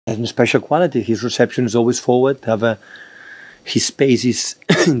has a special quality. His reception is always forward. His spaces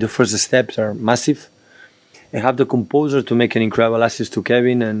in the first steps are massive. And have the composure to make an incredible assist to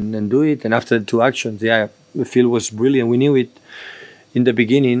Kevin and do it. And after the two actions, yeah, the field was brilliant. We knew it in the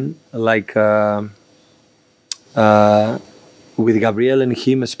beginning, like with Gabriel and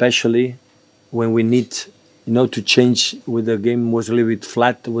him especially, when we need, to change when the game was a little bit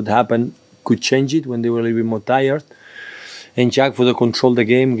flat, what happened, could change it when they were a little bit more tired. And Jack for the control the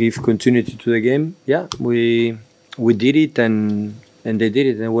game, give continuity to the game. Yeah, we did it and they did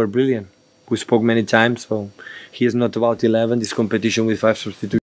it and we're brilliant. We spoke many times, so he is not about 11, this competition with 5 substitutions.